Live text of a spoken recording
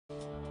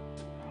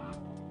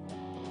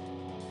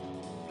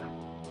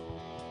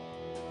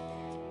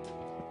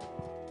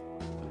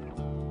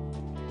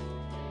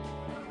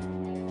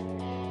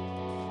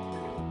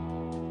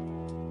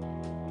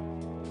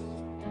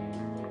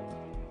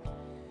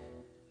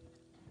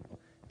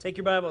Take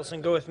your Bibles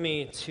and go with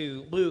me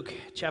to Luke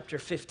chapter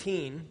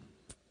 15.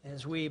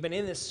 As we've been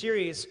in this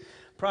series,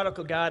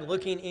 Prodigal God,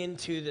 looking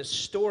into the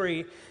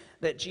story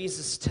that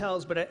Jesus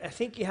tells. But I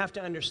think you have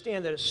to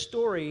understand that a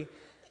story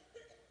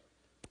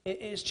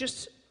is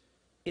just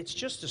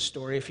a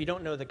story if you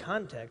don't know the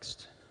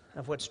context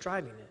of what's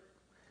driving it.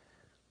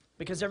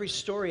 Because every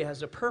story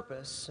has a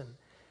purpose, and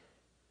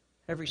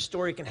every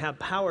story can have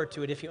power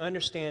to it if you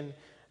understand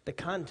the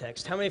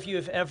context. How many of you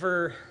have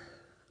ever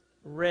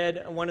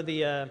read one of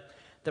the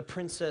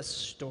princess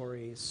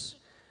stories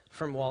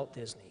from Walt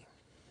Disney?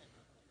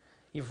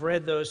 You've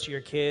read those to your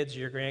kids,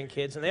 your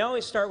grandkids, and they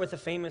always start with a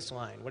famous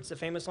line. What's the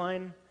famous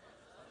line?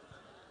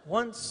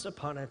 Once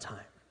upon a time.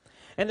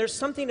 And there's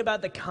something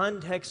about the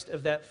context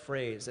of that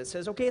phrase that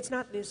says, okay, it's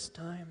not this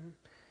time,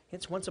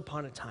 it's once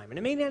upon a time. And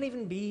it may not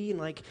even be in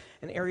like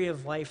an area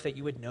of life that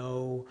you would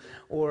know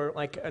or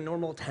like a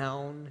normal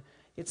town.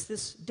 It's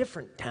this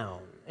different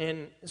town.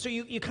 And so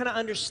you kind of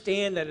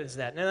understand that it's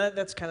that. Now,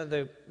 that's kind of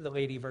the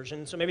lady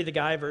version. So maybe the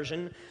guy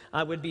version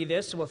would be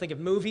this. So we'll think of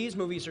movies.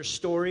 Movies are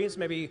stories.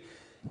 Maybe,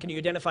 can you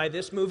identify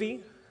this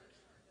movie?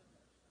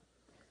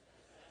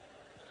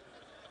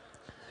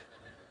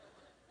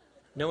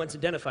 No one's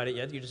identified it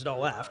yet. You just all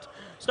laughed.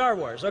 Star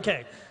Wars.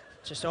 Okay.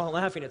 Just all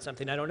laughing at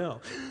something I don't know.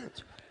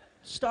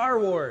 Star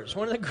Wars,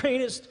 one of the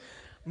greatest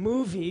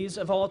movies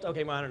of all.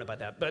 Okay, well, I don't know about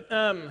that. But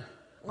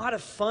a lot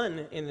of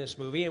fun in this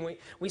movie, and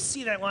we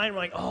see that line, we're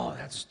like, oh,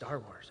 that's Star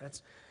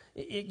Wars.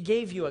 It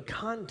gave you a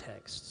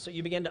context, so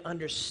you begin to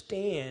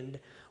understand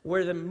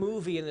where the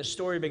movie and the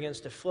story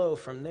begins to flow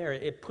from there.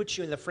 It puts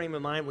you in the frame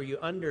of mind where you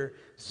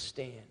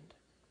understand.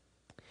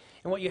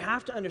 And what you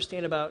have to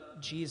understand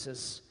about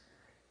Jesus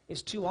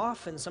is too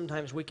often,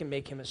 sometimes we can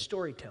make him a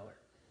storyteller,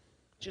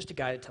 just a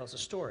guy that tells a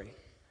story.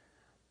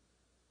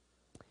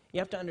 You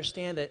have to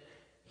understand that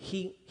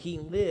he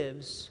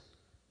lives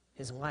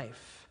his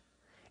life.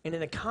 And in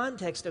the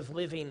context of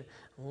living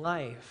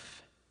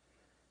life,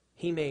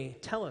 he may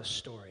tell a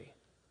story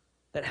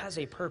that has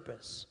a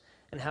purpose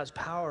and has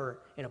power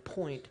and a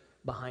point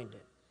behind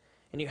it.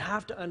 And you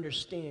have to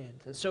understand.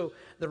 And so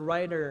the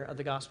writer of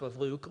the Gospel of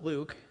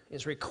Luke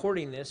is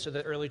recording this so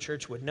the early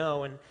church would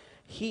know, and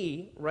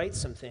he writes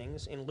some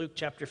things in Luke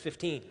chapter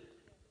 15.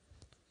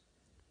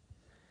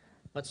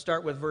 Let's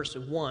start with verse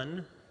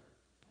 1.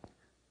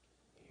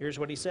 Here's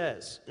what he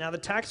says. Now the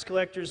tax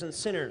collectors and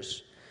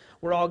sinners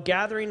were all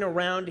gathering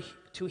around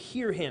to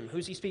hear him.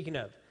 Who's he speaking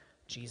of?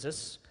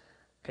 Jesus.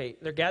 Okay,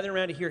 they're gathering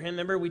around to hear him.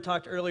 Remember, we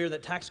talked earlier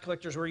that tax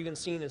collectors were even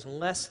seen as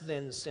less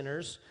than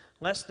sinners,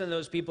 less than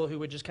those people who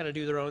would just kind of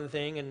do their own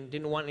thing and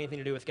didn't want anything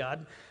to do with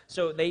God.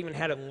 So they even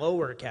had a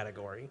lower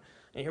category.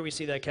 And here we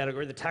see that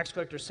category. The tax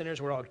collectors,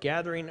 sinners were all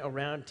gathering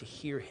around to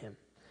hear him.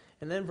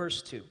 And then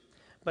verse 2.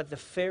 But the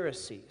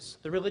Pharisees,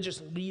 the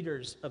religious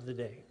leaders of the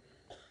day,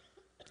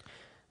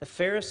 the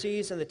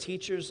Pharisees and the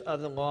teachers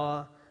of the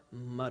law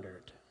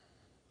muttered,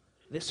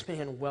 "This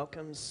man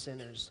welcomes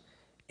sinners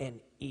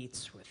and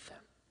eats with them."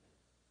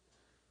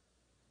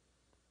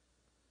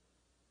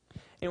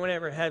 Anyone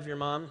ever have your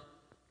mom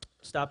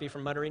stop you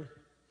from muttering?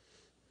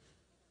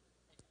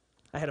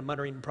 I had a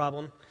muttering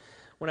problem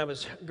when I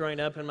was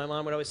growing up, and my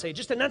mom would always say,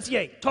 "Just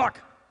enunciate, talk."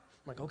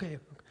 I'm like, okay,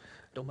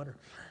 don't mutter.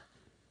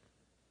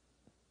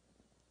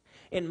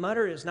 And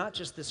mutter is not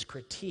just this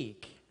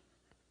critique.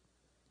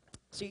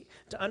 See,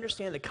 to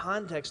understand the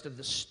context of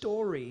the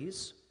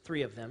stories,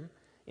 3 of them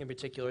in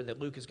particular, that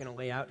Luke is going to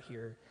lay out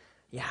here,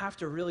 you have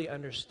to really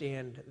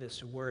understand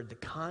this word, the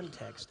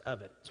context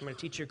of it. So I'm going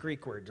to teach you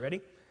Greek words. Ready?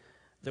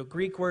 The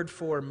Greek word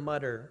for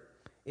mutter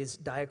is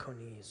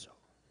diakonizo.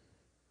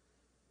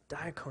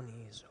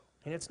 Diakonizo.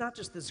 And it's not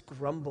just this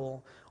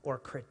grumble or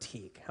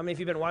critique. How many of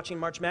you have been watching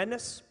March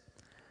Madness?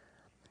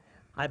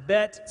 I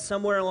bet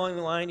somewhere along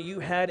the line you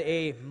had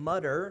a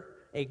mutter,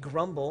 a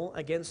grumble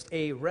against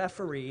a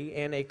referee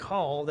and a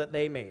call that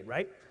they made,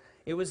 right?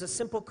 It was a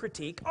simple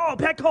critique. Oh,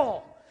 bad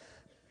call!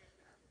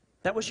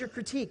 That was your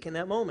critique in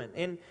that moment.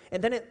 And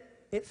then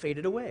it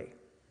faded away.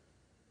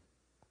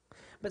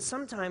 But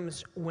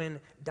sometimes when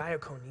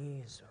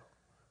diakonizo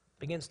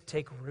begins to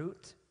take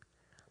root,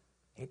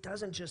 it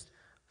doesn't just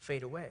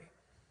fade away.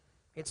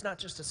 It's not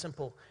just a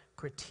simple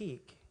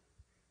critique.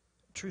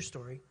 True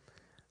story.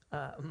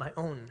 My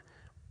own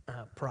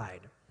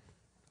pride.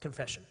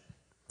 Confession.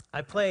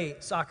 I play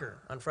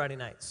soccer on Friday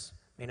nights.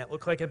 May not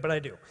look like it, but I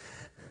do.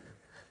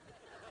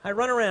 I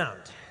run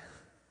around.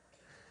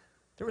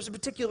 There was a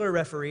particular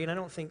referee, and I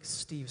don't think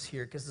Steve's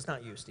here because it's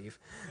not you, Steve.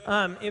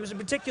 It was a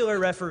particular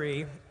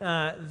referee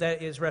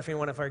that is refereeing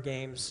one of our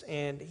games,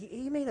 and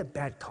he made a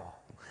bad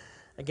call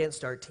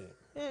against our team,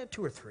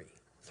 2 or 3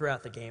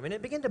 throughout the game, and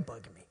it began to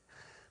bug me.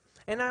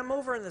 And I'm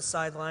over on the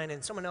sideline,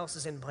 and someone else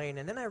is in playing,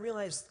 and then I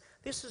realized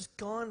this has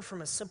gone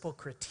from a simple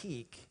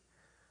critique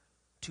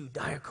to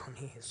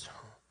diakonizo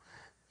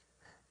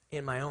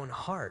in my own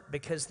heart,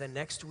 because the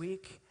next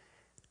week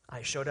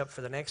I showed up for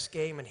the next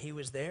game, and he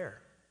was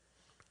there.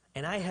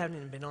 And I hadn't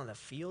even been on the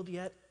field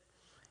yet,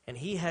 and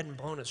he hadn't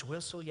blown his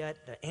whistle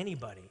yet to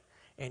anybody,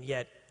 and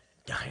yet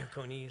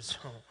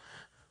diakonizo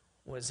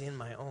was in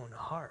my own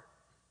heart.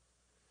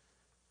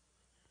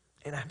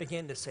 And I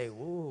began to say,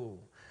 whoa,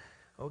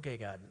 okay,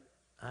 God,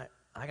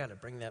 I got to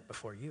bring that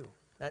before you.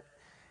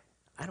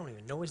 I don't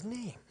even know his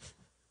name.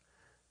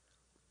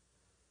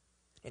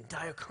 And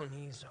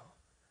diakonizo,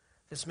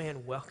 this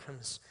man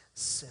welcomes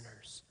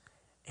sinners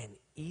and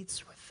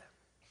eats with them.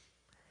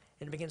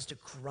 And begins to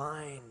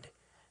grind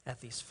at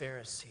these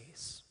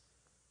Pharisees.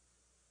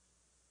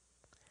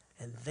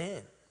 And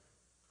then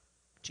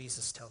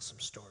Jesus tells some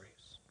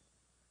stories.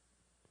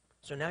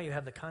 So now you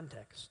have the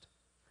context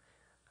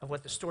of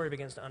what the story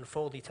begins to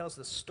unfold. He tells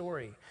the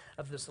story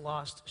of this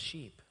lost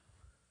sheep.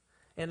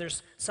 And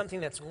there's something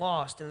that's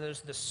lost, and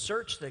there's this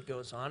search that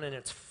goes on, and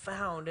it's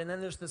found, and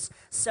then there's this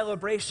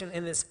celebration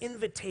and this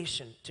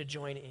invitation to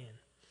join in.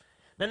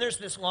 Then there's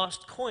this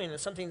lost coin, and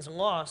something's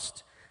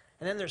lost,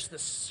 and then there's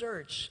this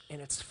search,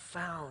 and it's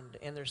found,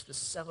 and there's this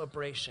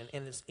celebration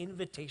and this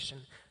invitation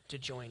to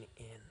join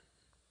in.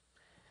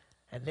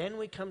 And then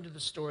we come to the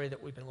story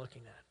that we've been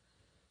looking at.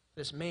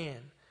 This man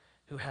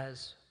who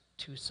has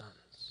 2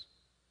 sons.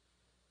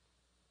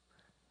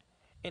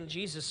 And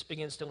Jesus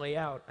begins to lay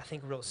out, I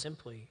think real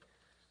simply,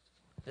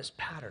 this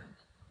pattern.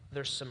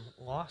 There's some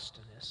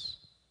lostness.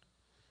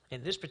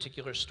 In this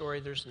particular story,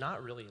 there's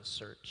not really a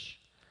search.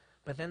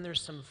 But then there's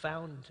some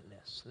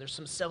foundness. There's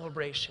some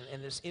celebration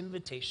and this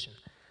invitation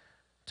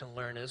to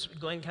learn. As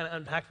Glenn kind of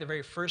unpacked the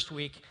very first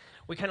week,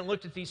 we kind of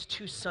looked at these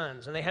 2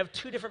 sons, and they have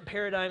 2 different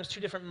paradigms, 2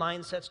 different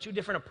mindsets, 2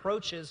 different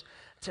approaches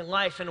to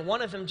life. And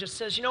one of them just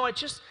says, I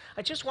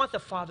just want the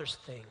Father's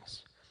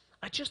things.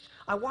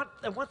 I want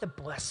the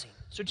blessing.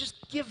 So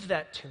just give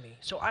that to me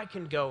so I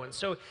can go. And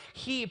so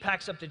he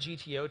packs up the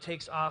GTO,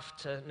 takes off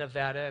to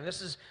Nevada, and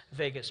this is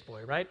Vegas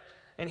boy, right?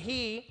 And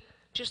he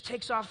just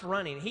takes off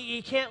running.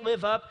 He can't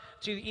live up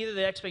to either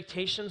the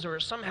expectations or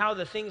somehow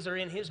the things that are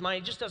in his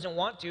mind. He just doesn't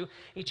want to.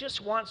 He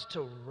just wants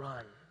to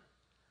run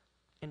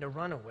and to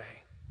run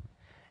away.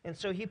 And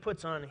so he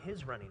puts on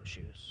his running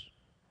shoes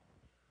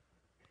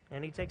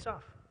and he takes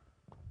off.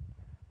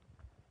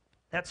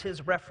 That's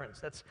his reference.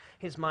 That's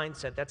his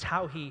mindset. That's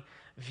how he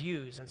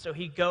views. And so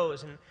he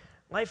goes, and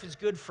life is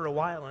good for a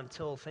while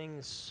until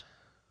things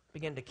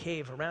begin to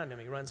cave around him.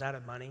 He runs out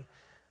of money.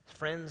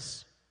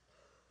 Friends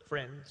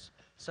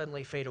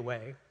suddenly fade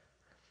away.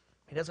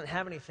 He doesn't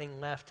have anything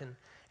left,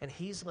 and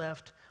he's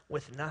left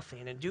with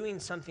nothing. And doing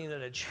something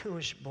that a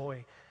Jewish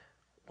boy,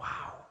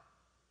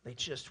 they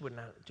just would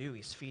not do.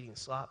 He's feeding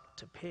slop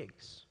to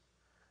pigs.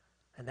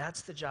 And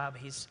that's the job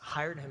he's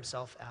hired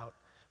himself out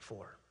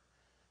for.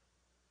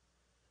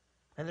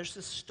 And there's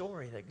this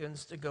story that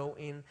begins to go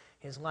in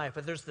his life.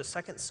 But there's the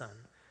second son.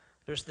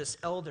 There's this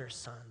elder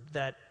son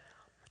that,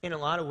 in a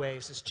lot of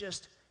ways, is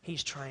just,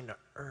 he's trying to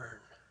earn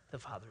the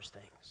Father's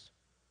things.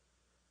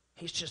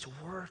 He's just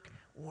work.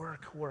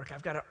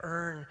 I've got to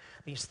earn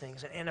these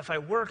things. And if I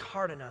work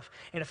hard enough,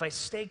 and if I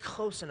stay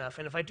close enough,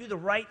 and if I do the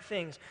right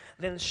things,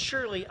 then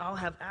surely I'll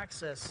have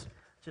access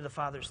to the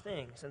Father's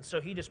things. And so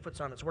he just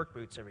puts on his work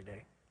boots every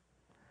day.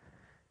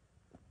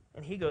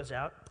 And he goes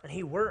out, and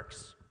he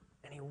works.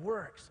 And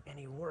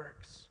he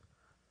works.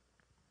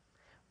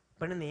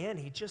 But in the end,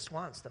 he just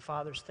wants the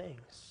Father's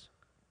things.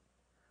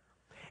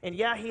 And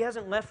yeah, he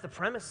hasn't left the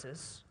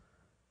premises,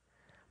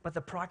 but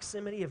the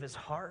proximity of his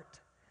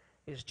heart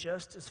is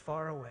just as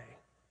far away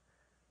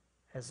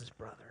as his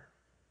brother,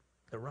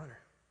 the runner.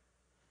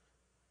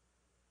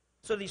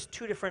 So these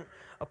 2 different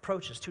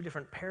approaches, 2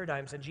 different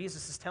paradigms, and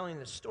Jesus is telling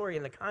this story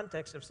in the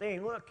context of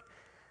saying, look,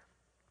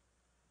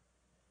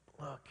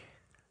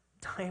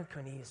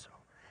 diakonizo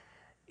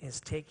is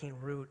taking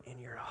root in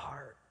your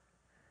heart.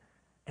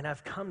 And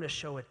I've come to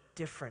show a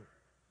different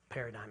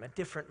paradigm, a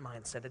different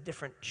mindset, a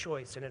different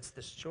choice, and it's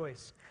this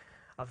choice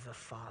of the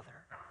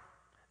Father.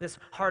 This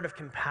heart of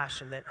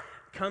compassion that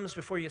comes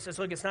before you. It says,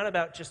 look, it's not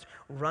about just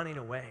running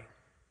away.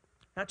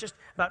 Not just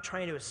about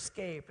trying to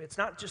escape. It's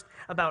not just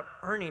about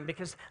earning,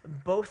 because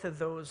both of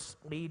those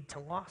lead to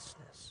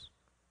lostness.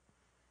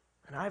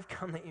 And I've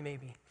come that you may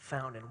be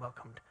found and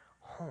welcomed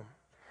home.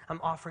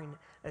 I'm offering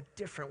a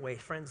different way.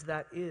 Friends,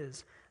 that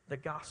is the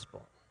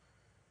gospel.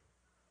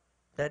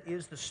 That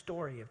is the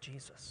story of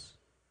Jesus.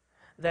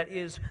 That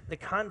is the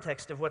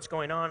context of what's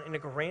going on in a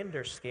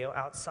grander scale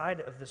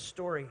outside of the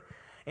story.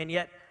 And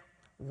yet,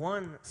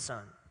 one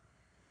son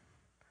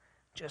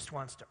just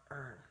wants to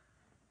earn.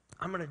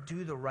 I'm going to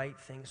do the right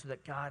thing so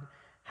that God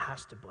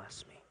has to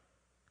bless me.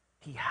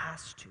 He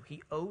has to.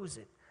 He owes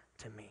it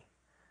to me.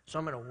 So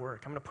I'm going to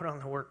work. I'm going to put on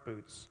the work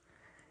boots.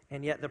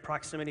 And yet the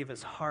proximity of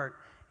his heart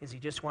is he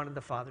just wanted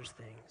the Father's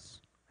things.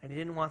 And he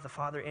didn't want the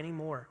Father any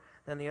more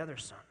than the other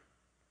son.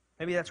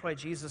 Maybe that's why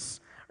Jesus,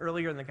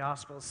 earlier in the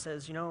gospel,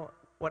 says, you know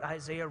what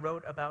Isaiah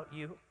wrote about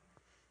you?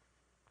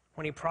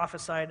 When he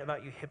prophesied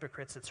about you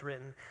hypocrites, it's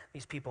written,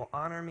 these people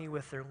honor me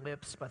with their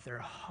lips, but their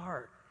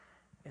heart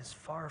is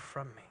far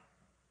from me.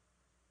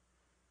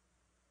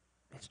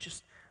 It's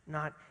just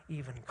not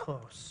even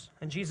close.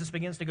 And Jesus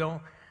begins to go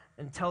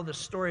and tell the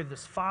story of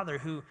this father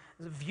who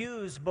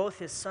views both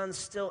his sons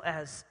still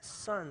as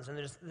sons. And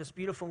there's this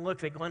beautiful look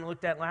that Glenn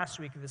looked at last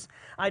week, this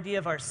idea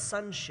of our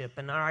sonship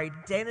and our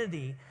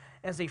identity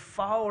as a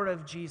follower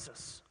of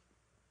Jesus.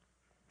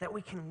 that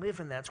we can live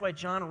in that. That's why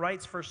John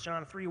writes 1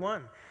 John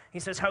 3:1. He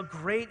says, how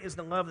great is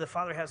the love the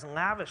Father has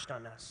lavished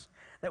on us,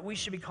 that we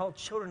should be called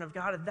children of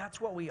God, and that's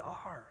what we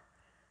are.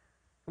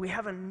 We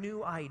have a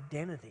new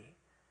identity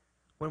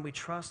when we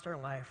trust our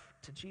life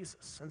to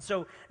Jesus. And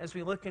so as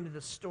we look into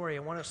this story, I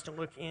want us to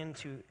look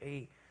into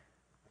a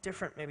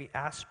different maybe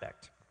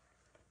aspect,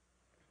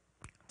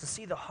 to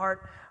see the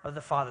heart of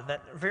the Father,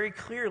 that very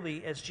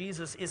clearly as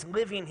Jesus is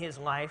living his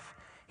life,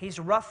 he's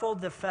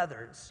ruffled the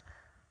feathers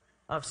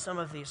of some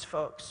of these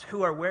folks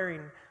who are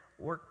wearing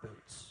work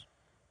boots,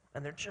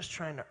 and they're just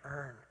trying to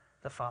earn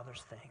the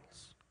Father's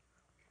things.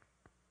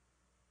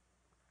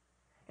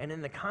 And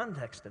in the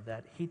context of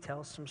that, he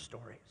tells some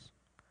stories.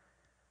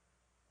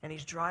 And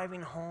he's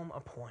driving home a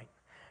point.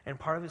 And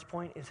part of his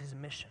point is his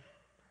mission.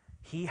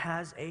 He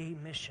has a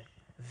mission,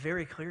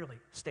 very clearly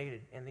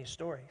stated in these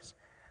stories.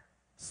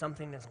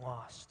 Something is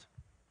lost,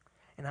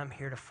 and I'm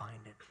here to find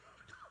it.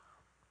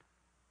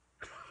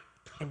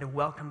 And to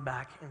welcome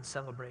back in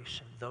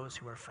celebration those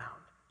who are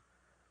found.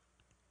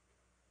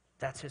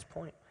 That's his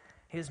point,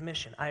 his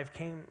mission. I have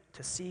came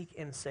to seek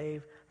and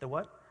save the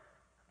what?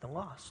 The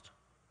lost.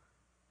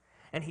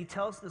 And he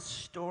tells the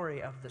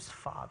story of this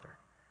father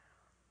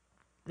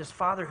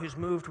who's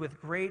moved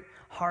with great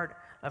heart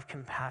of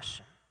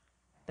compassion,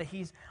 that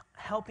he's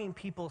helping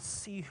people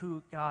see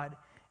who God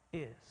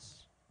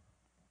is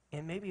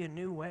in maybe a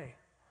new way.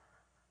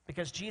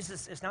 Because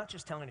Jesus is not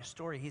just telling a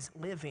story, he's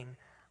living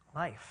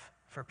life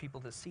for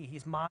people to see.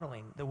 He's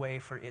modeling the way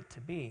for it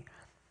to be.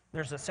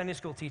 There's a Sunday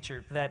school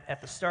teacher that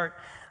at the start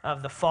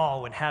of the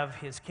fall would have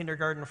his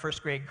kindergarten,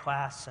 first grade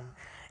class,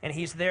 and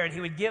he's there, and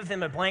he would give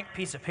them a blank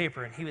piece of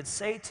paper, and he would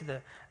say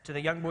to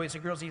the young boys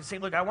and girls, he'd say,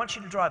 look, I want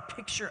you to draw a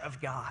picture of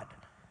God,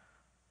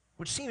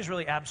 which seems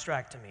really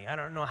abstract to me. I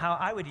don't know how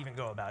I would even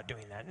go about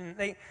doing that.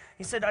 And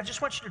he said, I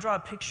just want you to draw a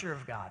picture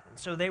of God. And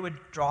so they would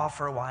draw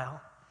for a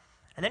while,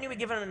 and then he would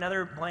give them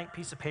another blank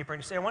piece of paper,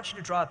 and he'd say, I want you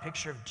to draw a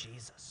picture of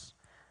Jesus.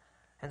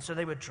 And so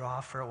they would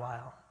draw for a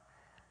while.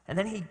 And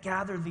then he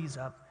gathered these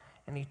up,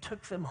 and he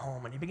took them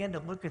home, and he began to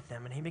look at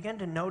them, and he began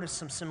to notice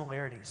some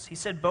similarities. He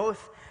said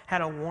both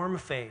had a warm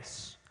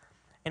face,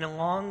 and a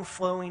long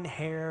flowing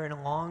hair, and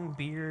a long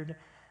beard.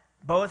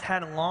 Both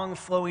had a long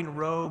flowing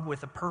robe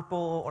with a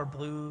purple or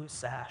blue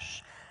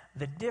sash.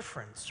 The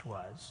difference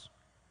was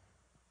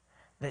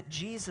that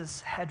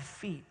Jesus had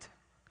feet,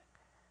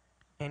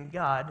 and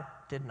God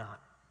did not.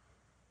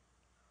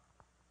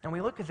 And we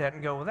look at that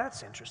and go, well,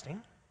 that's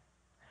interesting.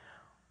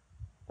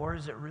 Or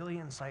is it really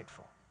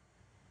insightful?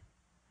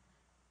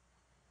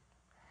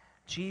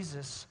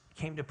 Jesus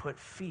came to put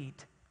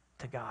feet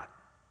to God.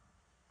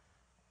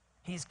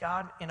 He's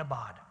God in a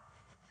bod.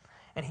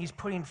 And he's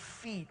putting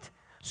feet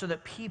so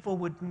that people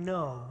would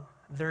know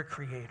their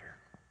Creator.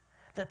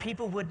 That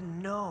people would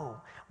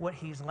know what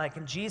he's like.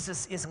 And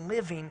Jesus is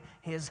living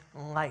his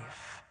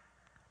life.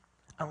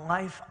 A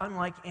life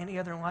unlike any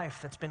other life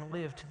that's been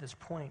lived to this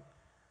point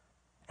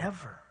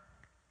ever.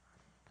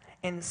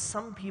 And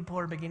some people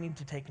are beginning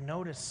to take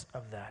notice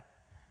of that.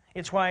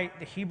 It's why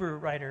the Hebrew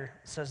writer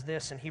says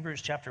this in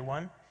Hebrews chapter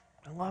 1.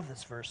 I love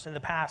this verse. In the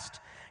past,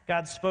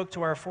 God spoke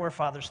to our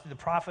forefathers through the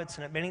prophets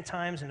and at many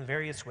times in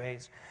various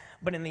ways.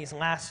 But in these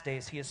last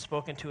days, he has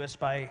spoken to us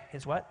by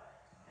his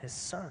what? His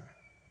Son,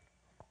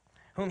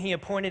 whom he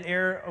appointed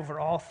heir over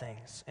all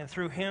things, and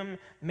through him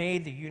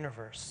made the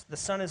universe. The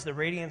Son is the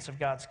radiance of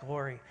God's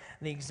glory,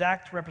 the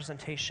exact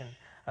representation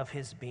of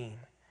his being.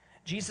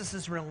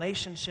 Jesus'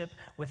 relationship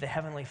with the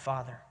Heavenly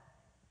Father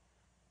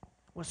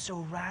was so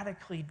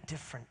radically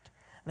different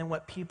than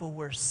what people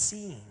were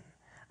seeing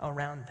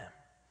around them.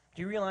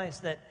 Do you realize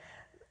that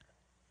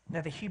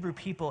the Hebrew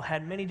people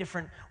had many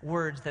different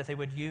words that they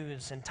would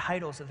use and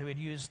titles that they would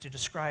use to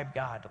describe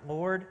God?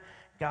 Lord,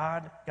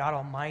 God, God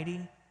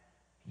Almighty,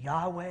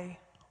 Yahweh.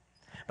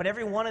 But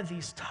every one of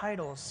these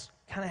titles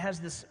kind of has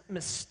this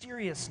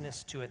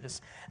mysteriousness to it,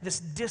 this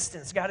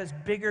distance. God is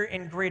bigger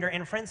and greater,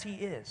 and friends, he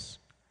is.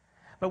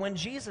 But when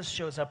Jesus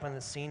shows up on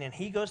the scene and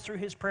he goes through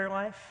his prayer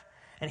life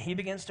and he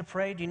begins to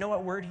pray, do you know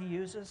what word he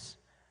uses?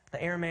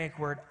 The Aramaic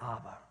word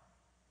Abba.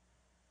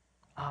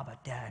 Abba,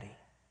 Daddy.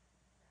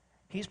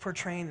 He's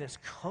portraying this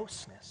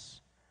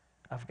closeness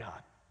of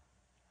God,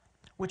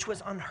 which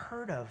was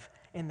unheard of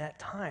in that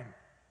time.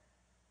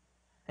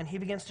 And he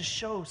begins to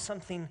show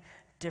something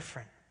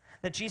different.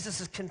 That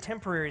Jesus'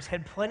 contemporaries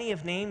had plenty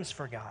of names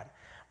for God,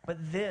 but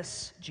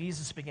this,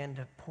 Jesus began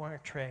to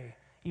portray,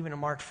 even in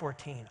Mark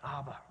 14,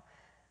 Abba.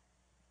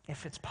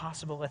 If it's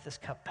possible, let this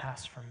cup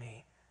pass from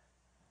me.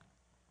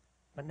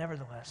 But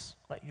nevertheless,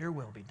 let your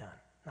will be done,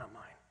 not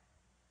mine.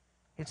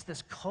 It's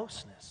this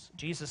closeness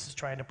Jesus is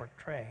trying to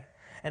portray.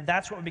 And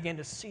that's what we begin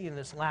to see in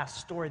this last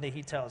story that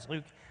he tells,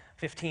 Luke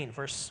 15,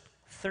 verse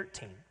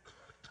 13.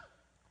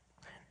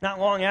 Not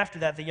long after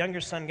that, the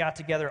younger son got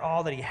together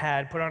all that he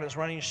had, put on his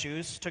running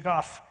shoes, took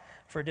off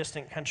for a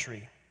distant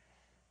country.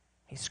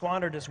 He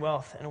squandered his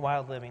wealth in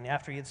wild living.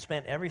 After he had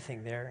spent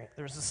everything there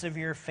was a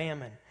severe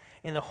famine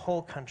in the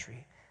whole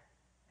country,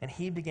 and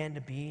he began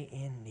to be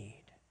in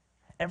need.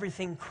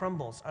 Everything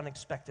crumbles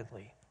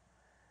unexpectedly.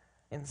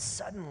 And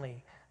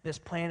suddenly, this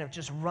plan of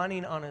just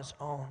running on his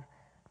own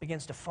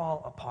begins to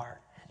fall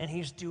apart. And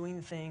he's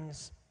doing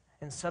things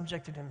and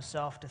subjected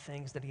himself to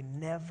things that he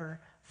never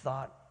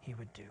thought he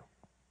would do.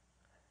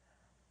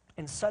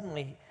 And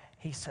suddenly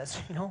he says,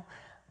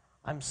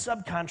 I'm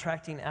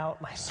subcontracting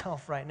out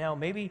myself right now.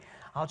 Maybe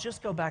I'll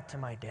just go back to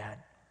my dad.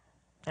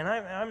 And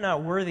I'm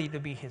not worthy to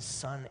be his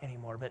son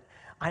anymore, but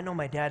I know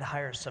my dad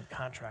hires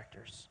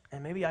subcontractors,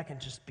 and maybe I can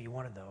just be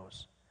one of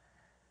those.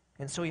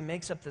 And so he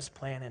makes up this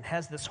plan and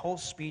has this whole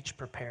speech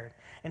prepared,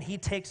 and he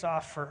takes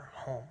off for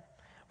home.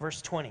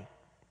 Verse 20.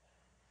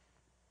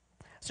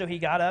 So he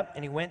got up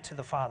and he went to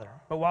the father.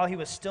 But while he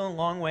was still a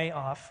long way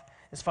off,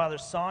 his father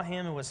saw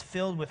him and was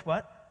filled with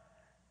what?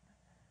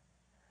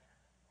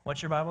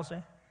 What's your Bible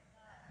say?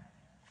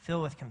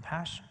 Filled with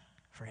compassion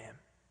for him.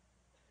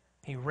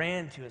 He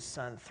ran to his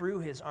son, threw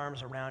his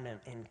arms around him,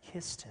 and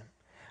kissed him.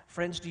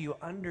 Friends, do you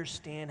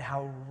understand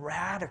how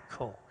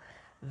radical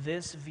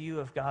this view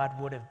of God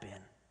would have been?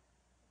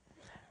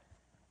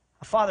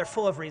 A father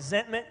full of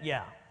resentment?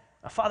 Yeah.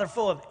 A father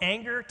full of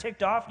anger,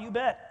 ticked off? You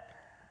bet.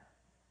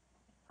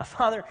 A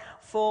father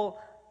full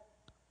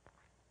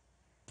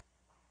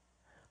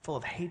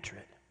of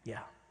hatred? Yeah.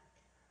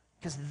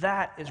 Because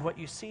that is what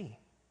you see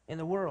in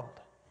the world.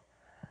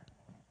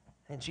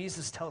 And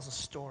Jesus tells a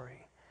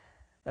story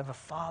of a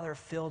father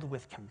filled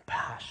with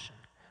compassion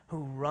who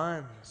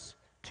runs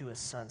to his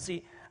son.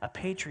 See, a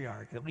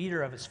patriarch, the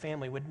leader of his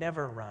family, would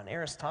never run.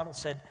 Aristotle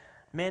said,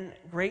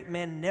 great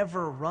men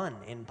never run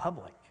in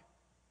public.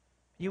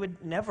 You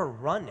would never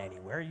run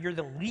anywhere. You're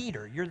the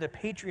leader. You're the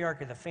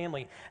patriarch of the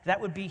family.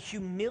 That would be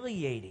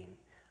humiliating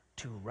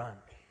to run.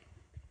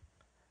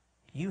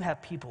 You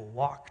have people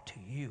walk to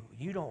you.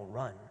 You don't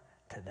run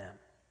to them.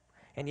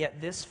 And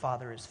yet this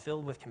father is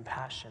filled with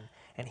compassion,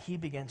 and he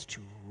begins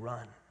to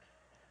run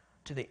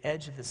to the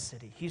edge of the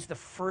city. He's the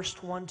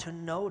first one to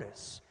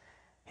notice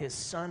his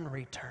son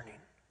returning.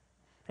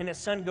 And his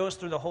son goes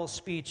through the whole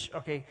speech.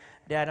 Okay,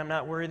 Dad, I'm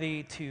not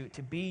worthy to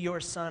be your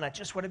son. I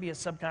just want to be a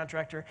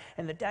subcontractor.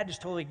 And the dad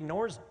just totally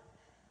ignores him.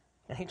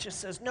 And he just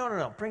says,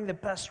 no, bring the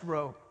best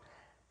robe.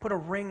 Put a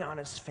ring on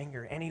his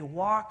finger. And he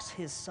walks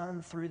his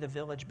son through the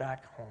village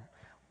back home.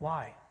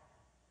 Why?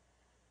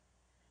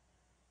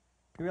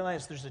 You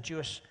realize there's a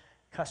Jewish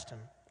custom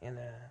in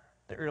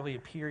the early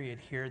period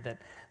here that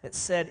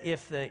said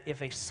if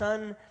a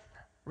son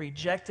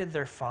rejected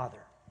their father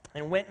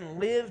and went and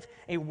lived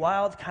a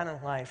wild kind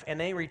of life, and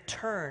they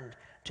returned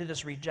to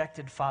this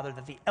rejected father,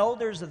 that the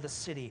elders of the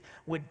city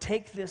would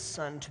take this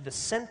son to the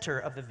center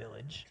of the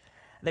village.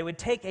 They would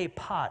take a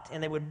pot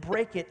and they would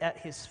break it at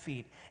his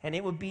feet, and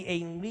it would be a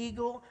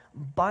legal,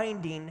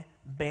 binding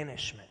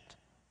banishment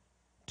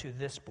to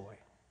this boy.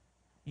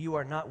 You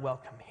are not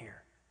welcome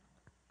here.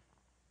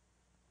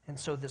 And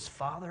so this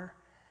father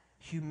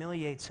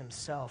humiliates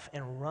himself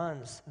and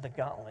runs the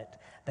gauntlet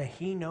that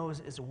he knows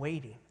is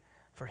waiting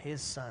for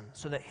his son,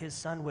 so that his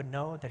son would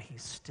know that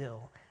he's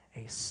still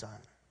a son.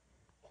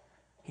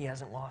 He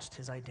hasn't lost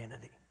his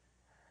identity.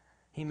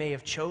 He may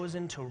have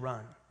chosen to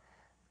run,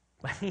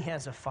 but he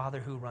has a father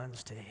who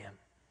runs to him.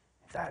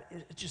 That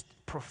is just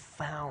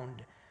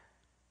profound,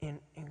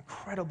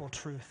 incredible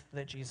truth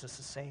that Jesus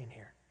is saying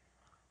here.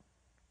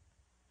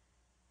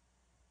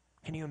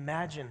 Can you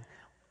imagine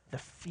the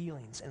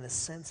feelings and the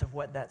sense of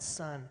what that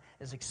son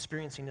is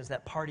experiencing as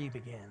that party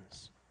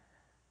begins?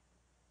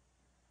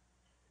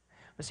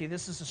 But see,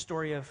 this is a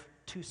story of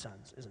two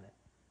sons, isn't it?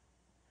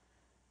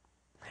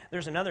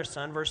 There's another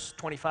son. Verse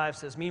 25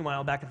 says,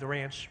 meanwhile, back at the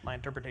ranch, my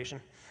interpretation,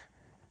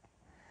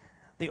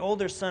 the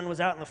older son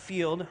was out in the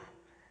field.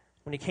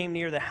 When he came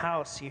near the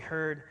house, he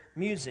heard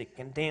music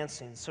and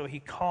dancing. So he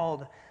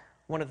called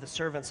one of the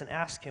servants and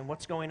asked him,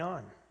 what's going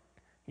on?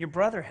 Your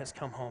brother has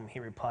come home, he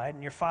replied,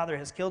 and your father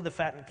has killed the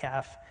fattened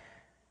calf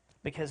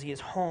because he is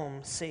home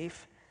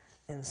safe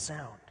and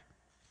sound.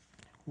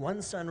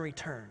 One son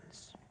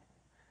returns,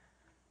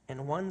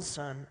 and one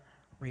son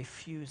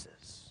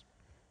refuses.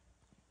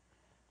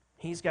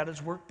 He's got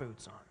his work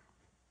boots on,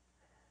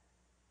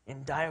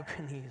 and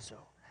diakonizo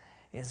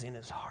is in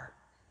his heart.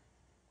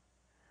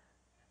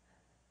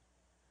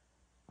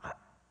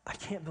 I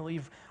can't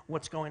believe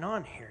what's going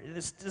on here.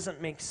 This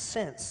doesn't make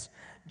sense.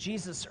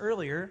 Jesus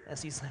earlier,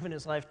 as he's living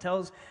his life,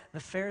 tells the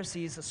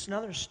Pharisees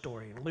another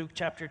story, Luke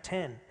chapter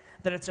 10,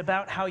 that it's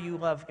about how you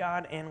love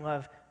God and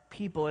love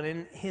people. And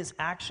in his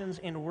actions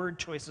and word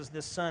choices,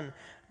 this son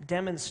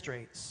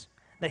demonstrates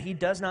that he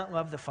does not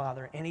love the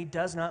Father and he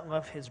does not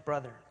love his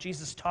brother.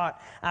 Jesus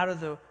taught, out of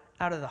the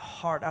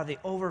heart, out of the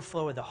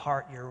overflow of the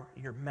heart,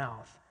 your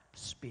mouth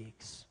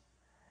speaks.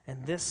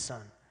 And this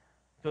son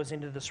goes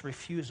into this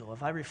refusal.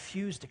 If I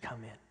refuse to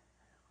come in,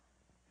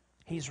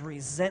 his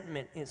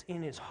resentment is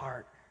in his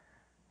heart.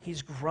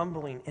 He's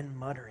grumbling and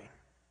muttering.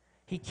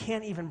 He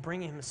can't even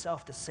bring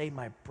himself to say,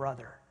 my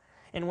brother.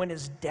 And when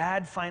his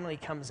dad finally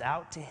comes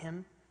out to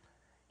him,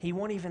 he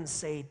won't even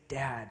say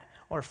dad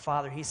or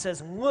father. He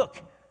says,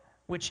 look,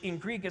 which in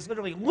Greek is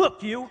literally,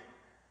 look, you.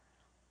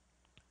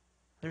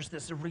 There's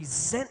this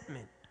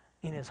resentment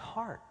in his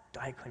heart.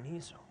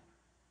 Diakonizo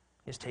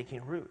is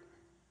taking root.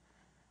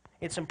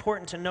 it's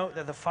important to note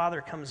that the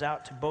father comes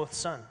out to both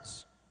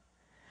sons.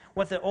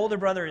 What the older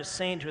brother is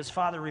saying to his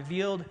father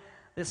revealed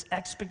this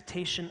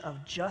expectation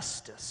of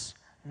justice,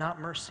 not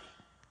mercy.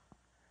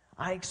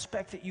 I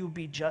expect that you will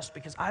be just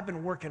because I've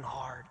been working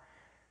hard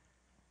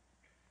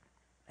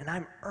and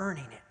I'm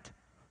earning it.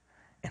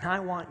 And I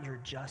want your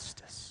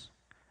justice.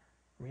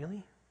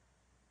 Really?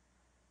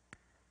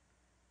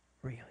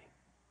 Really?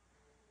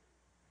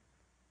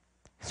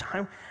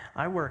 So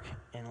I work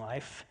in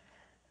life.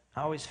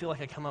 I always feel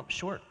like I come up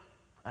short.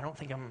 I don't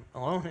think I'm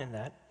alone in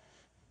that.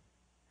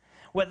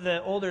 What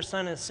the older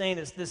son is saying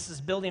is this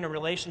is building a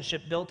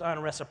relationship built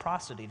on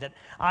reciprocity, that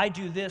I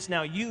do this,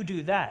 now you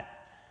do that.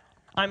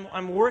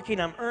 I'm working,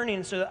 I'm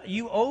earning, so that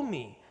you owe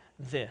me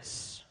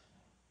this.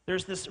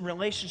 There's this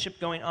relationship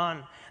going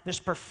on. This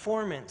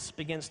performance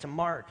begins to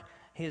mark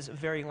his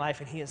very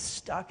life, and he is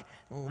stuck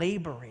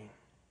laboring,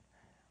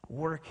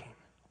 working.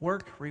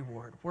 Work,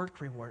 reward,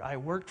 work, reward. I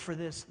worked for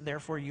this,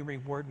 therefore you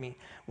reward me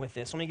with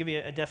this. Let me give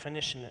you a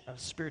definition of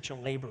spiritual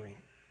laboring.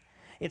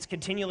 It's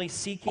continually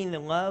seeking the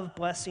love,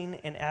 blessing,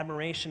 and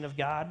admiration of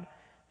God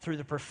through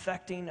the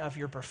perfecting of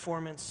your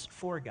performance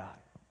for God.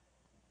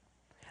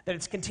 That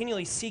it's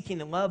continually seeking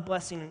the love,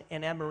 blessing,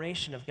 and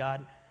admiration of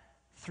God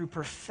through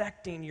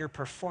perfecting your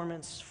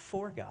performance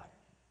for God.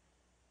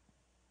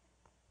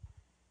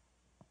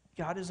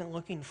 God isn't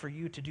looking for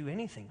you to do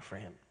anything for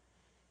him.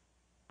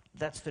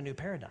 That's the new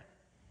paradigm.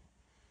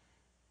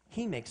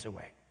 He makes a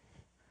way.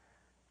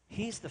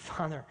 He's the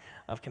Father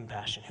of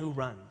compassion who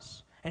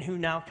runs and who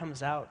now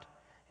comes out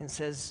and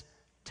says,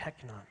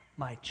 Teknon,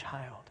 my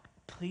child,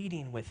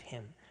 pleading with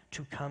him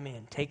to come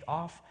in. Take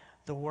off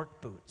the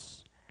work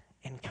boots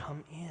and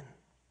come in.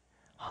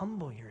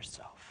 Humble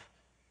yourself.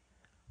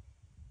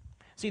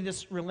 See,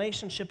 this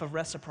relationship of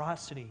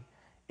reciprocity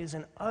is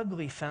an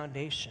ugly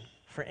foundation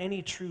for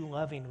any true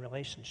loving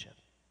relationship.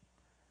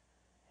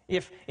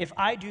 If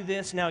I do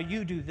this, now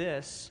you do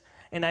this,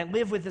 and I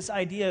live with this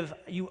idea of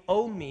you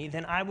owe me,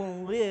 then I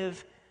will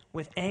live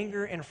with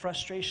anger and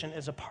frustration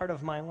as a part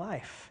of my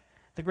life.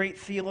 The great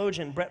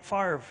theologian Brett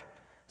Favre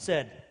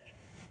said,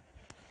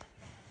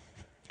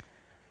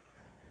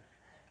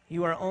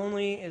 "You are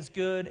only as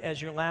good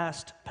as your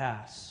last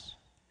pass."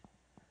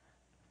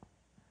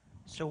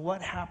 So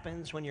what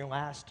happens when your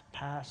last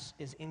pass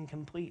is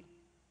incomplete?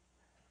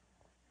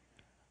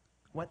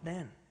 What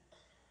then?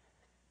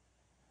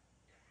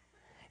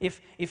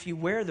 If you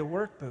wear the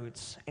work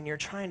boots and you're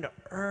trying to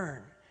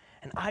earn,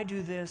 and I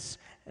do this,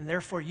 and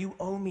therefore you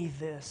owe me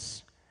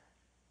this,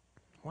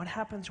 what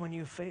happens when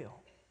you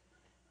fail?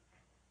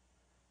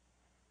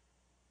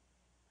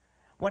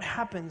 What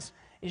happens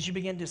is you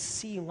begin to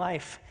see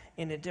life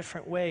in a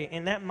different way,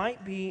 and that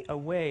might be a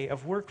way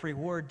of work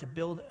reward to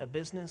build a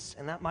business,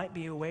 and that might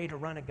be a way to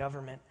run a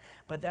government,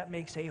 but that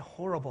makes a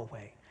horrible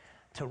way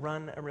to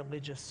run a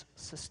religious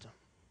system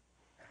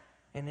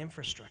and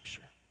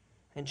infrastructure.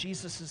 And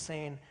Jesus is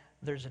saying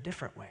there's a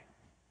different way.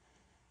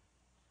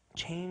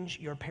 Change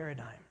your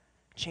paradigm.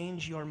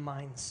 Change your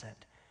mindset.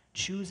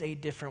 Choose a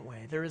different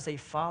way. There is a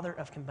Father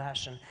of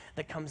compassion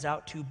that comes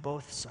out to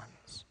both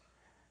sons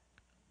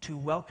to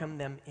welcome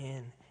them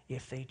in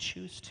if they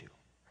choose to.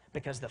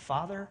 Because the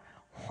Father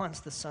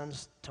wants the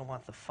sons to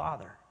want the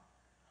Father.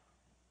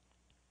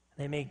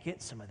 They may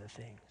get some of the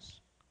things.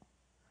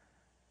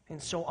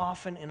 And so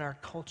often in our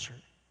culture,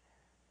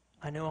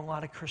 I know a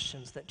lot of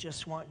Christians that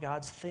just want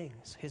God's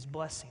things, his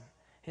blessing,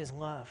 his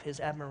love, his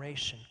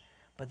admiration,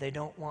 but they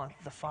don't want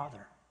the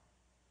Father.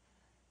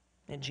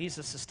 And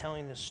Jesus is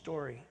telling this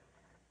story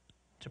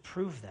to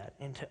prove that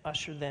and to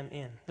usher them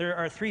in. There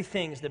are three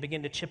things that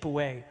begin to chip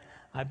away,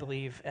 I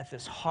believe, at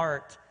this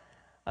heart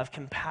of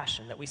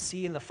compassion that we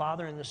see in the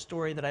Father in the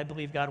story that I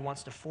believe God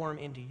wants to form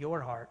into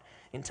your heart,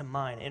 into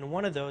mine. And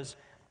one of those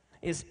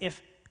is if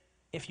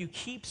you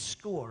keep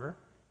score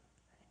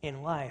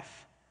in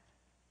life,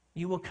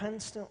 you will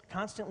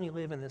constantly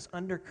live in this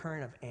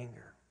undercurrent of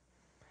anger.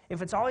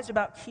 If it's always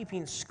about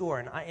keeping score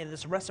and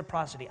this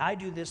reciprocity, I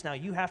do this, now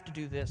you have to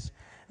do this,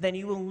 then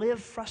you will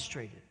live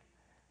frustrated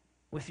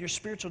with your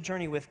spiritual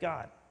journey with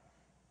God.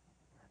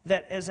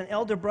 That as an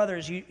elder brother,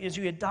 as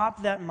you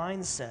adopt that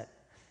mindset,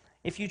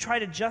 if you try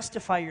to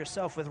justify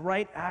yourself with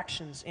right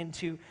actions and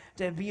to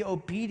be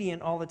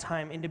obedient all the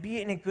time and to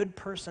be a good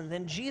person,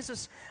 then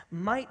Jesus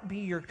might be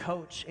your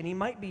coach and he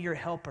might be your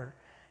helper.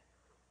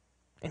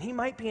 And he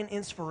might be an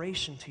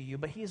inspiration to you,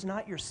 but he is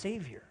not your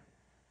Savior.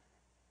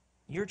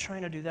 You're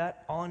trying to do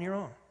that all on your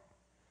own.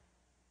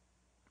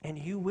 And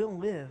you will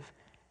live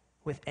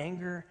with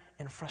anger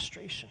and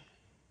frustration.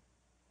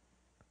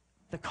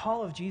 The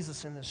call of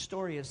Jesus in this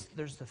story is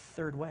there's the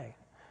third way.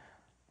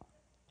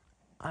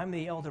 I'm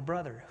the elder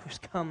brother who's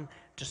come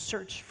to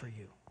search for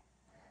you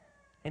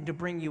and to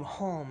bring you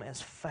home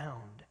as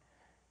found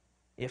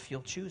if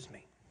you'll choose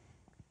me.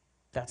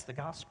 That's the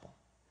gospel.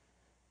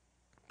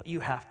 But you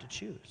have to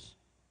choose.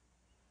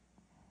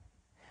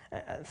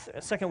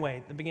 A second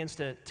way that begins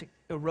to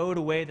erode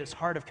away this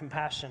heart of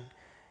compassion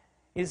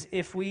is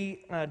if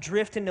we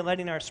drift into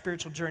letting our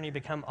spiritual journey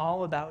become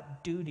all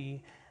about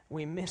duty,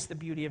 we miss the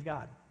beauty of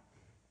God.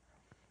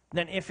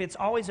 then if it's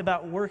always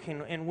about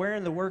working and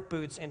wearing the work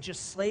boots and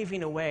just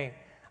slaving away,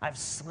 I've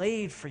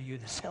slaved for you,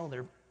 this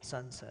elder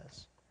son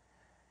says.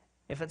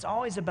 If it's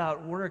always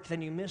about work,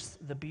 then you miss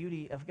the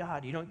beauty of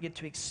God. You don't get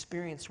to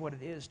experience what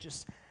it is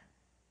just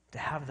to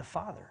have the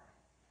Father,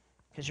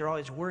 because you're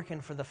always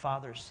working for the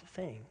Father's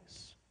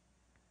things,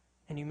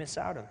 and you miss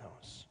out on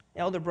those.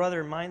 Elder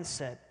brother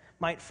mindset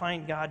might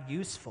find God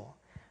useful,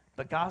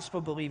 but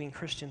gospel-believing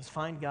Christians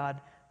find God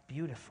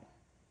beautiful,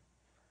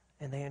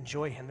 and they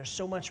enjoy him. There's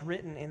so much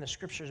written in the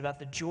scriptures about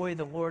the joy of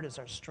the Lord is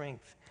our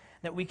strength,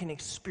 that we can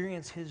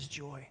experience his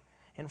joy.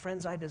 And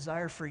friends, I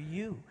desire for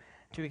you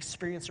to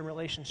experience a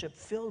relationship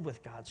filled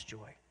with God's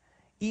joy,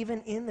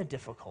 even in the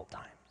difficult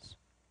times.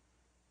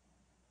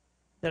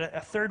 That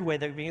a third way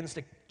that begins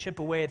to chip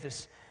away at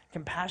this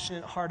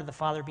compassionate heart of the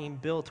Father being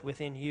built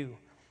within you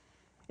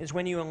is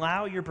when you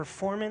allow your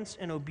performance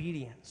and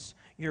obedience,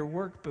 your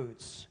work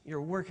boots,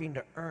 you're working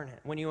to earn it,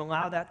 when you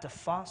allow that to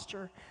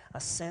foster a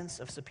sense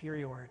of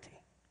superiority.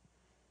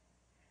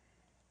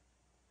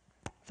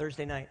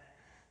 Thursday night,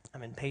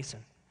 I'm in Payson,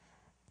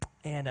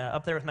 and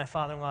up there with my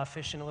father-in-law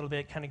fishing a little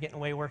bit, kind of getting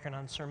away working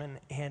on sermon,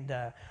 and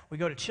we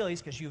go to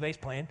Chili's because U of A's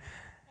playing,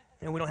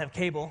 and we don't have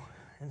cable,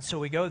 and so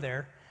we go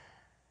there,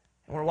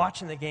 and we're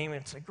watching the game,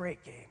 and it's a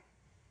great game.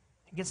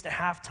 It gets to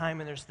halftime,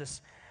 and there's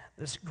this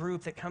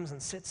group that comes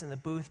and sits in the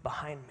booth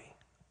behind me,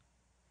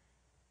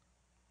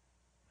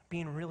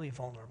 being really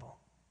vulnerable.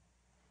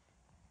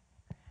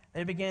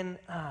 They begin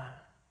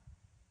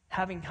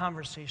having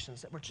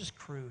conversations that were just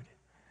crude.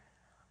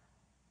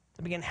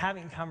 They began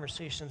having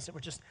conversations that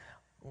were just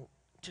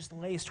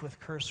laced with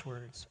curse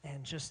words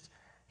and just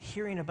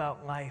hearing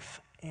about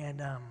life.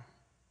 And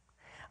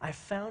I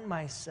found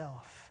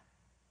myself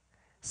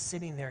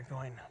sitting there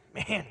going,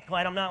 man,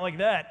 glad I'm not like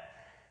that.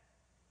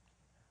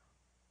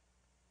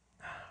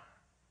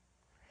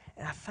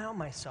 And I found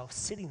myself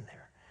sitting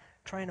there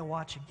trying to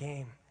watch a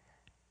game.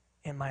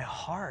 In my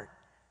heart,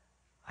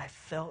 I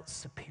felt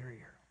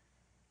superior.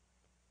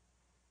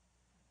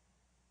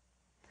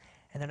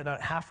 And then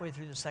about halfway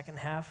through the second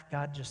half,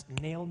 God just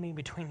nailed me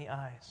between the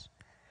eyes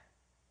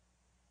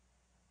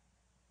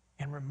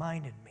and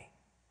reminded me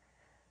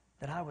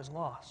that I was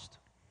lost.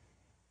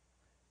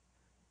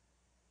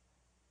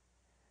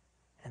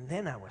 And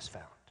then I was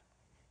found.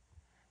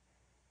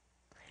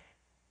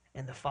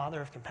 And the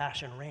Father of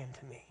compassion ran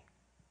to me.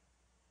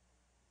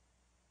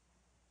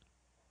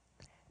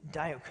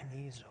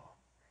 Diakonizo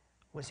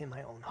was in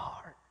my own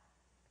heart.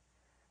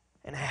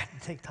 And I had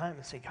to take time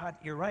and say, God,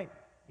 you're right.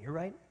 You're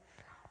right.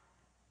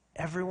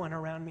 Everyone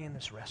around me in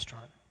this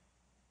restaurant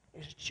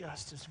is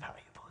just as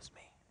valuable as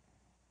me.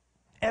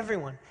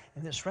 Everyone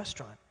in this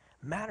restaurant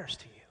matters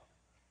to you.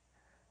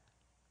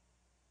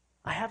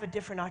 I have a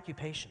different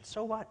occupation.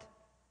 So what?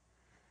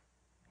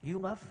 You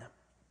love them.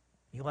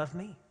 You love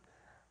me.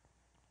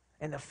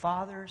 And the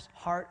Father's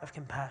heart of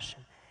compassion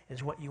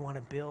is what you want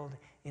to build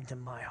into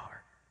my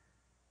heart.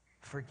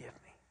 Forgive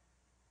me.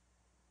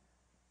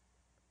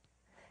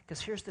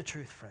 Because here's the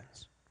truth,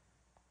 friends.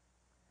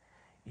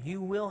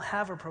 You will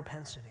have a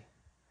propensity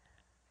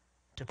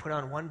to put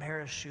on one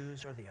pair of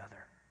shoes or the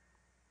other.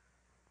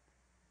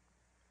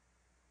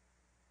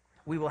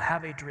 We will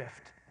have a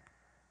drift.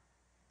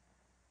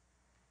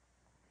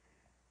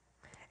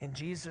 And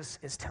Jesus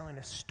is telling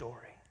a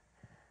story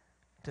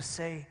to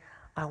say,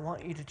 I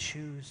want you to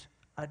choose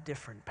a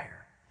different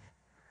pair.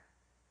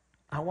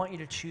 I want you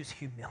to choose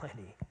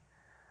humility.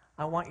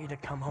 I want you to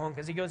come home.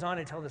 Because he goes on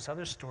to tell this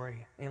other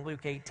story in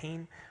Luke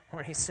 18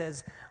 where he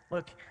says,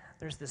 look,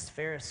 there's this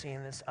Pharisee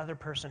and this other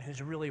person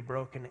who's really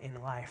broken in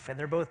life, and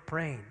they're both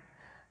praying.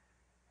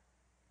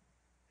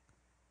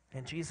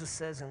 And Jesus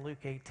says in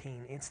Luke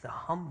 18, it's the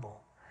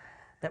humble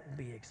that will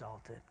be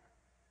exalted,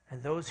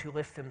 and those who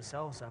lift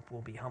themselves up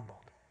will be humbled.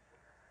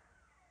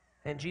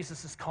 And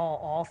Jesus' call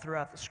all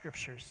throughout the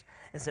scriptures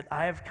is that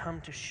I have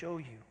come to show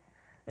you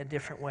a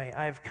different way.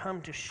 I have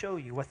come to show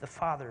you what the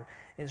Father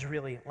is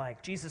really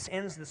like. Jesus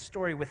ends the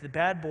story with the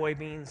bad boy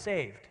being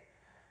saved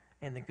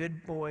and the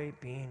good boy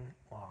being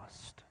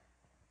lost.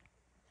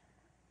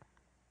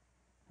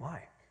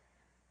 Why?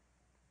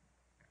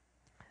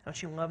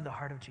 Don't you love the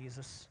heart of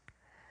Jesus?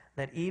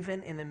 That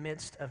even in the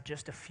midst of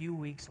just a few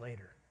weeks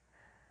later,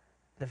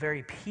 the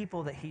very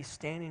people that he's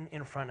standing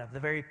in front of, the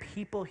very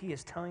people he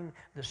is telling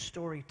the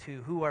story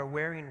to, who are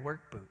wearing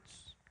work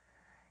boots,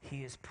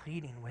 he is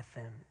pleading with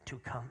them to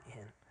come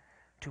in,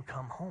 to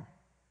come home,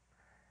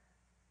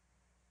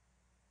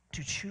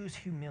 to choose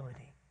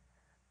humility,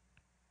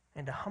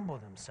 and to humble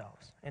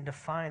themselves, and to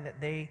find that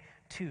they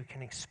too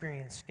can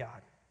experience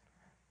God.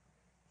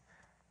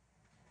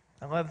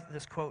 I love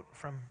this quote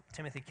from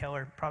Timothy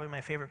Keller, probably my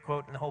favorite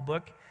quote in the whole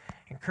book. I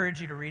encourage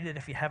you to read it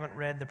if you haven't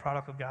read The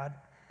Prodigal God.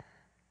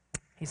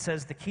 He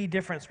says, the key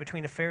difference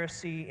between a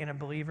Pharisee and a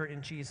believer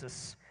in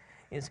Jesus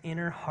is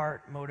inner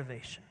heart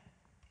motivation.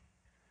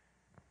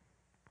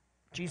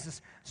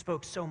 Jesus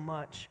spoke so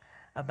much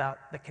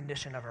about the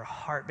condition of our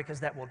heart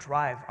because that will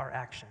drive our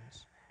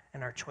actions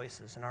and our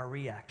choices and our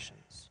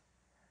reactions.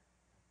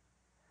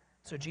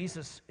 So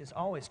Jesus is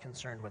always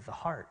concerned with the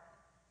heart.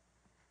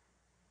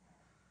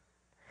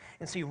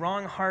 And see,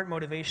 wrong heart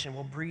motivation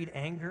will breed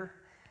anger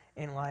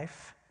in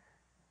life.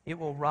 It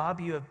will rob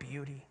you of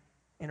beauty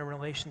in a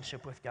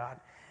relationship with God.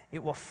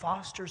 It will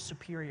foster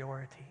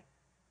superiority.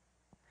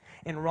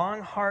 And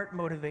wrong heart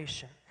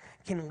motivation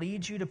can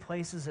lead you to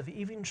places of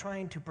even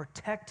trying to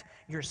protect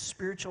your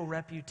spiritual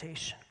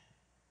reputation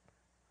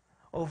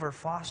over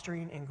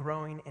fostering and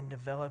growing and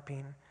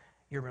developing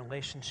your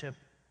relationship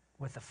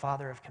with the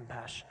Father of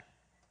compassion.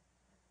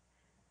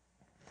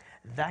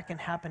 That can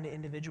happen to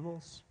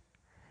individuals,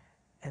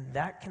 and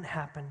that can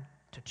happen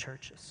to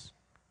churches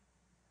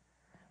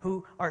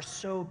who are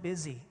so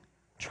busy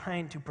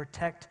trying to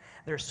protect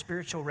their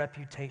spiritual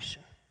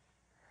reputation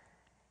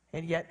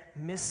and yet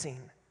missing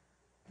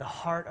the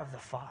heart of the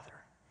Father.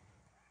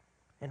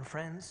 And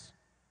friends,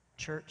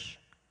 church,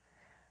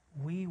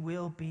 we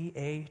will be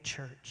a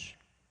church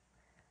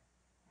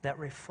that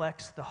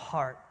reflects the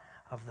heart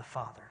of the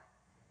Father,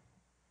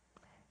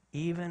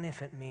 even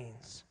if it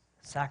means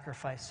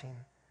sacrificing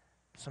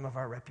some of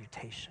our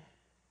reputation.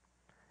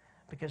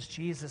 Because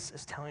Jesus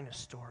is telling a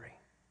story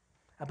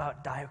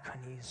about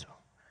diakonizo,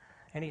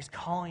 and he's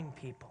calling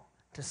people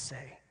to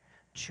say,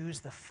 choose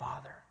the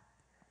Father.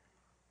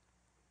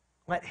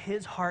 Let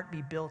his heart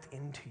be built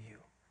into you.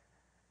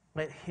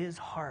 Let his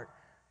heart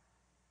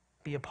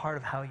be a part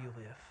of how you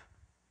live.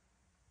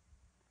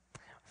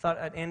 I thought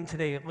I'd end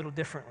today a little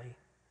differently.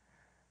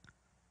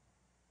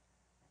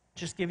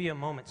 Just give you a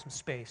moment, some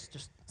space,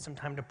 just some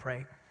time to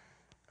pray.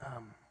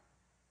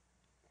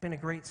 Been a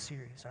great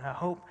series, and I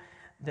hope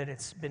that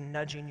it's been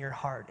nudging your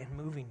heart and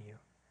moving you.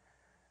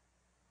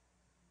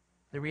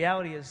 The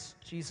reality is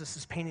Jesus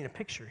is painting a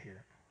picture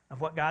here of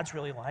what God's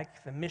really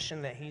like, the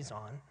mission that he's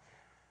on.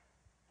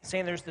 He's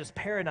saying there's this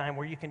paradigm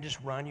where you can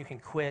just run, you can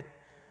quit,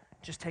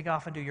 just take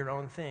off and do your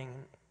own thing.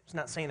 He's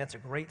not saying that's a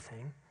great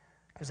thing,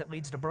 because it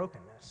leads to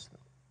brokenness,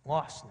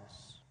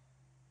 lostness.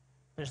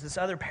 There's this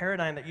other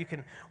paradigm that you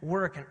can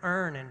work and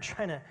earn and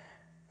try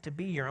to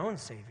be your own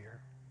Savior.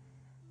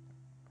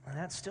 And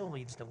that still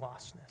leads to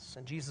lostness.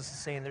 And Jesus is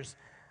saying there's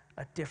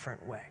a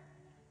different way.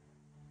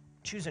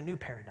 Choose a new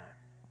paradigm.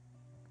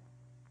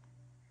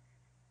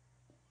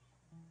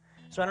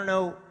 So I don't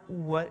know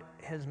what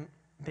has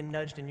been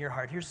nudged in your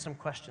heart. Here's some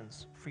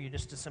questions for you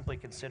just to simply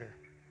consider.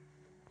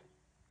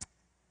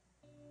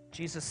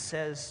 Jesus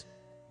says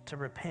to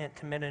repent,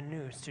 to mend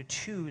anew, to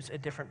choose a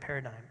different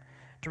paradigm,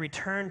 to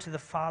return to the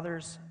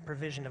Father's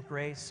provision of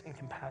grace and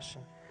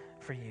compassion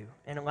for you,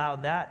 and allow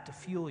that to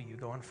fuel you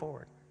going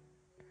forward.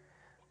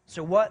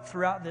 So what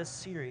throughout this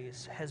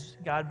series has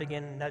God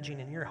begun nudging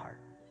in your heart?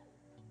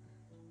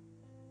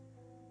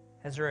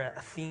 Is there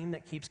a theme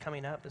that keeps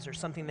coming up? Is there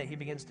something that he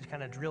begins to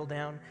kind of drill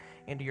down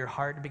into your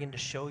heart and begin to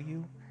show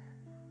you?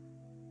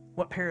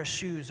 What pair of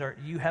shoes do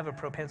you have a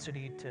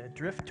propensity to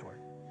drift toward?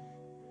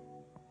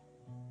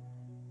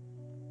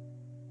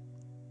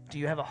 Do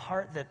you have a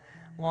heart that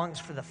longs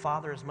for the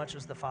Father as much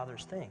as the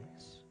Father's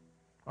things?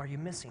 Are you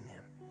missing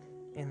him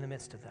in the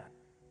midst of that?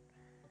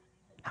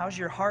 How's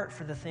your heart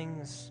for the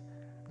things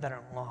that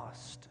are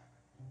lost?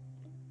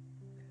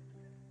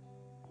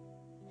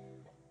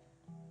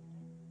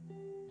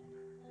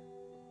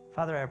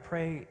 Father, I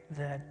pray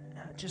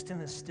that just in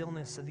the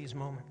stillness of these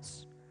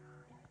moments,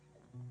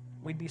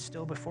 we'd be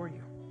still before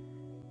you.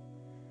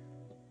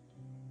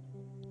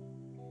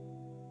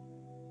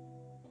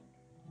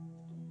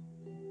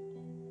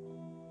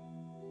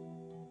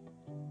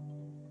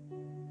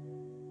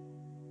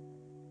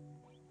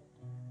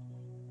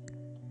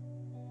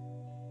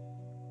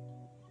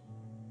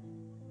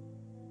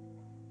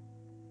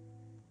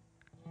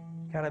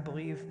 God, I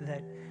believe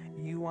that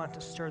you want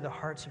to stir the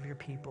hearts of your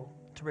people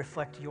to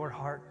reflect your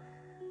heart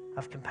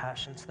of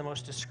compassion. It's the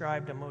most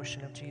described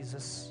emotion of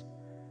Jesus.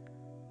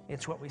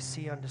 It's what we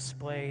see on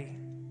display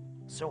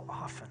so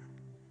often.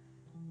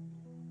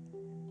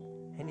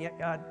 And yet,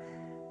 God,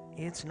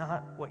 it's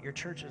not what your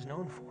church is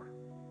known for.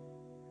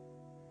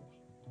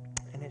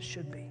 And it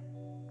should be.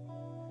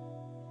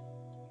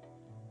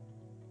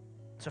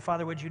 So,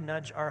 Father, would you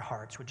nudge our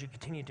hearts? Would you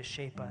continue to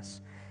shape us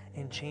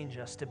and change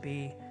us to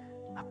be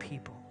a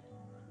people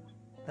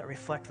that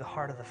reflect the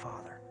heart of the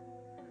Father,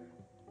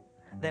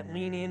 that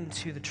lean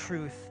into the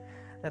truth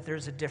that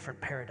there's a different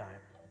paradigm.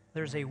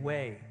 There's a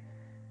way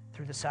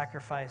through the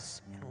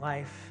sacrifice and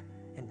life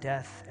and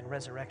death and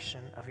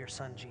resurrection of your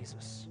Son,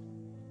 Jesus.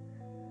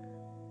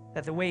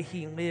 That the way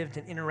he lived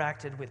and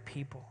interacted with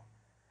people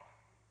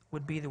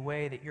would be the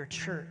way that your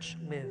church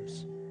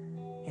lives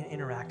and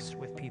interacts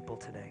with people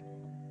today.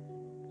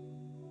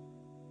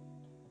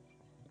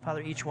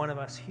 Father, each one of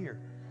us here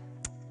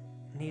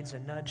needs a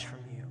nudge from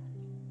you,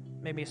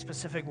 maybe a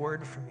specific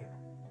word from you.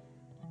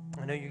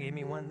 I know you gave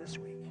me one this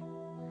week.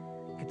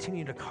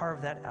 Continue to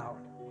carve that out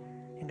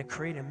and to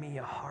create in me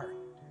a heart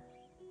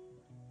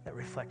that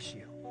reflects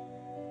you.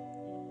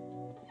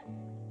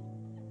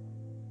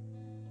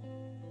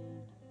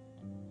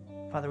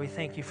 Father, we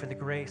thank you for the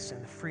grace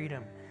and the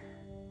freedom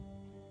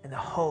and the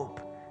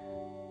hope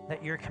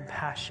that your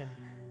compassion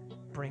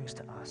brings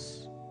to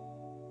us.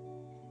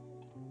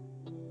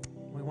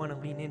 We want to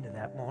lean into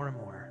that more and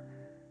more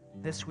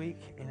this week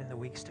and in the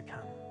weeks to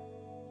come.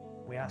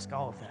 We ask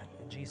all of that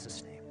in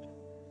Jesus' name.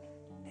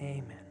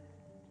 Amen.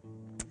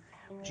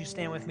 Would you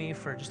stand with me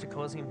for just a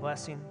closing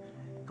blessing?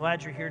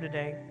 Glad you're here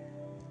today.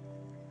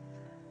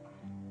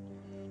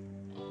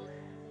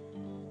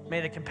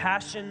 May the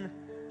compassion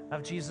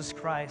of Jesus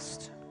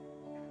Christ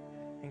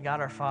and God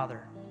our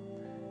Father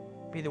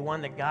be the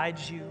one that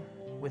guides you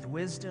with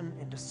wisdom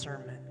and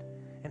discernment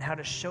and how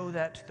to show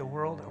that to the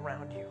world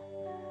around you,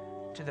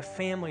 to the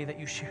family that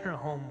you share a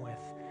home with,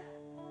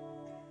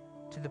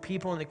 to the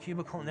people in the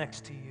cubicle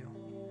next to you,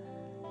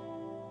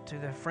 to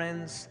the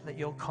friends that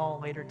you'll call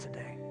later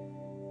today.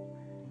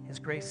 His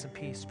grace and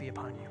peace be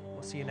upon you.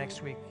 We'll see you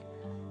next week.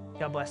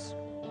 God bless.